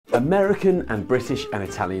American and British and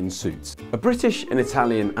Italian suits. A British, an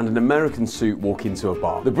Italian and an American suit walk into a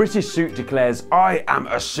bar. The British suit declares, "I am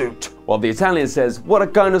a suit," while the Italian says, "What a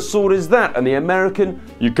kind of suit is that?" And the American,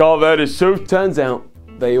 "You call that a suit?" Turns out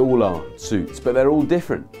they all are suits, but they're all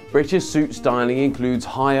different. British suit styling includes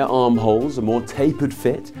higher armholes, a more tapered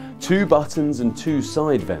fit, 2 buttons and 2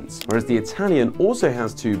 side vents, whereas the Italian also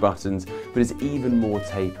has 2 buttons, but is even more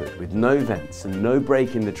tapered, with no vents and no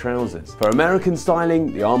break in the trousers. For American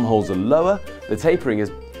styling, the armholes are lower, the tapering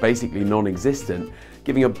is basically non-existent,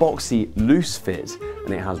 giving a boxy, loose fit,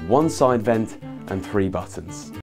 and it has 1 side vent and 3 buttons.